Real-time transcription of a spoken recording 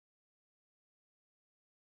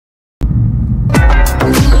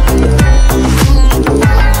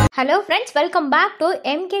Hello friends, welcome back to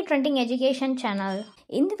MK Trending Education channel.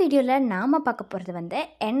 இந்த வீடியோல நாம பார்க்க போறது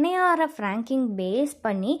NIRF ranking பேஸ்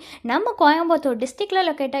பண்ணி நம்ம கோயம்புத்தூர் டிஸ்ட்ரிக்ட்ல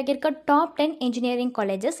லொகேட் ஆகியிருக்க டாப் 10 இன்ஜினியரிங்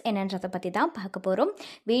காலேजेस என்னன்றத பத்தி தான் பார்க்க போறோம்.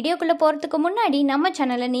 வீடியோக்குள்ள போறதுக்கு முன்னாடி நம்ம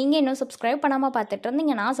சேனலை நீங்க இன்னும் சப்ஸ்கிரைப் பண்ணாம பார்த்துட்டு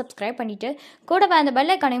இருந்தீங்கன்னா சப்ஸ்கிரைப் பண்ணிட்டு கூடவே அந்த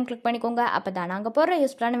பெல் ஐகானையும் கிளிக் பண்ணிக்கோங்க. அப்பதான் நாங்க போற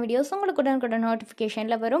யூஸ்ஃபுல்லான வீடியோஸ் உங்களுக்கு உடனுக்குடன்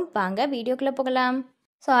நோட்டிஃபிகேஷன்ல வரும். வாங்க வீடியோக்குள்ள போகலாம்.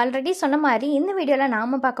 ஸோ ஆல்ரெடி சொன்ன மாதிரி இந்த வீடியோவில்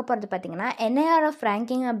நாம் பார்க்க போகிறது பார்த்திங்கன்னா NIRF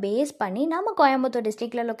ரேங்கிங்கை பேஸ் பண்ணி நம்ம கோயம்புத்தூர்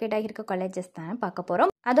டிஸ்ட்ரிக்டில் லொக்கேட் ஆகியிருக்க காலேஜஸ் தான் பார்க்க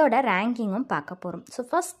போகிறோம். அதோட ரேங்கிங்கும் பார்க்க போகிறோம். ஸோ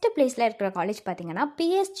ஃபஸ்ட்டு பிளேஸில் இருக்கிற காலேஜ் பார்த்திங்கன்னா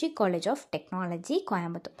PSG college of technology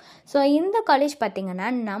Coimbatore. So இந்த காலேஜ் பார்த்திங்கன்னா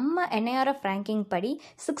நம்ம NIRF ரேங்கிங் படி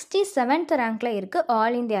 67th ரேங்க்கில் இருக்குது,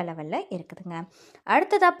 ஆல் இந்தியா லெவலில் இருக்குதுங்க.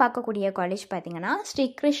 அடுத்ததாக பார்க்கக்கூடிய காலேஜ் பார்த்திங்கன்னா Sri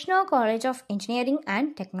Krishna college of engineering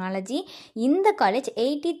and technology. இந்த காலேஜ்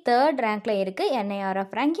 83rd ரேங்க்கில் இருக்குது, NIRF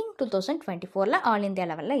ரேங்கிங் 2024ல் ஆல் இந்தியா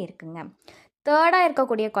லெவலில் இருக்குங்க. தேர்டாக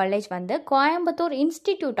இருக்கக்கூடிய college Coimbatore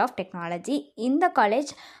institute of technology. இந்த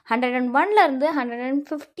காலேஜ் 101லேருந்து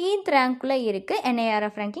 115th ரேங்க்குள்ளே இருக்குது,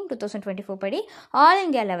 NIRF ரேங்கிங் 2024 படி ஆல்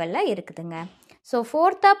இந்தியா லெவலில் இருக்குதுங்க. ஸோ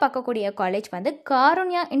ஃபோர்த்தாக பார்க்கக்கூடிய college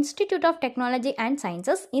Karunya institute of technology and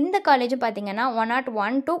sciences. இந்த காலேஜ் பார்த்திங்கன்னா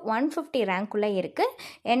 101 to 150 ரேங்க்குள்ளே இருக்குது,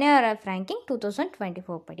 NIRF ரேங்கிங்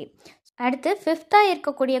 2024 படி. அடுத்து ஃபிஃப்த்தாக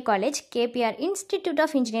இருக்கக்கூடிய college KPR institute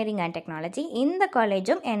of engineering and technology. இந்த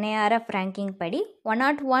காலேஜும் NIRF ரேங்கிங் படி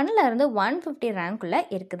 101லேருந்து 150 ரேங்க்குள்ளே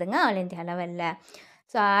இருக்குதுங்க, ஆல் இந்தியா லெவலில்.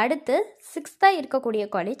 ஸோ அடுத்து சிக்ஸ்த்தாக இருக்கக்கூடிய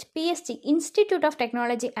college PSG institute of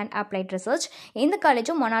technology and applied research. இந்த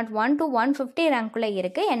காலேஜும் 101 to 150 ரேங்க்குள்ளே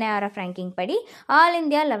இருக்குது, NIRF ரேங்கிங் படி ஆல்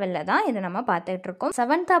இந்தியா லெவலில் தான் இதை நம்ம பார்த்துட்ருக்கோம்.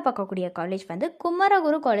 செவன்த்தாக பார்க்கக்கூடிய college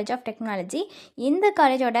Kumaraguru college of technology. இந்த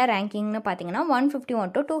காலேஜோட ரேங்கிங்னு பார்த்தீங்கன்னா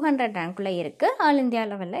 151 to 200 ரேங்க்குள்ளே இருக்குது, ஆல் இந்தியா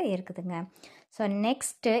லெவலில் இருக்குதுங்க. ஸோ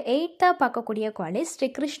நெக்ஸ்ட்டு எயித்தாக பார்க்கக்கூடிய college Sri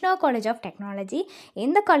Krishna college of technology.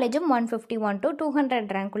 இந்த காலேஜும் 151 to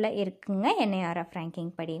 200 ரேங்க்குள்ளே இருக்குங்க, NIRF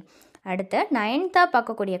ரேங்கிங் படி. அடுத்து நைன்த்தாக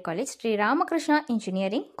பார்க்கக்கூடிய college Sri Ramakrishna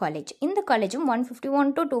engineering college. இந்த காலேஜும்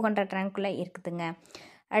 151 to 200 ரேங்க்குள்ளே இருக்குதுங்க.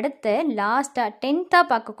 அடுத்து லாஸ்ட்டாக 10th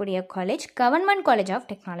பார்க்கக்கூடிய college government college of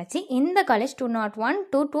technology. இந்த காலேஜ் 201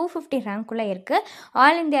 to 250 ரேங்க்குள்ளே இருக்குது,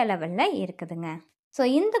 ஆல் இந்தியா லெவலில் இருக்குதுங்க. ஸோ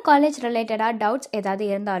இந்த காலேஜ் ரிலேட்டடாக டவுட்ஸ் ஏதாவது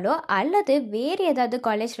இருந்தாலோ அல்லது வேறு ஏதாவது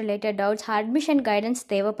college related doubts, admission guidance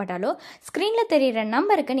தேவைப்பட்டாலோ ஸ்க்ரீனில் தெரிகிற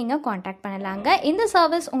நம்பருக்கு நீங்கள் காண்டாக்ட் பண்ணலாங்க. இந்த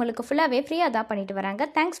சர்வீஸ் உங்களுக்கு ஃபுல்லாகவே ஃப்ரீயாக தான் பண்ணிட்டு வராங்க.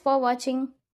 தேங்க்ஸ் ஃபார் வாட்சிங்.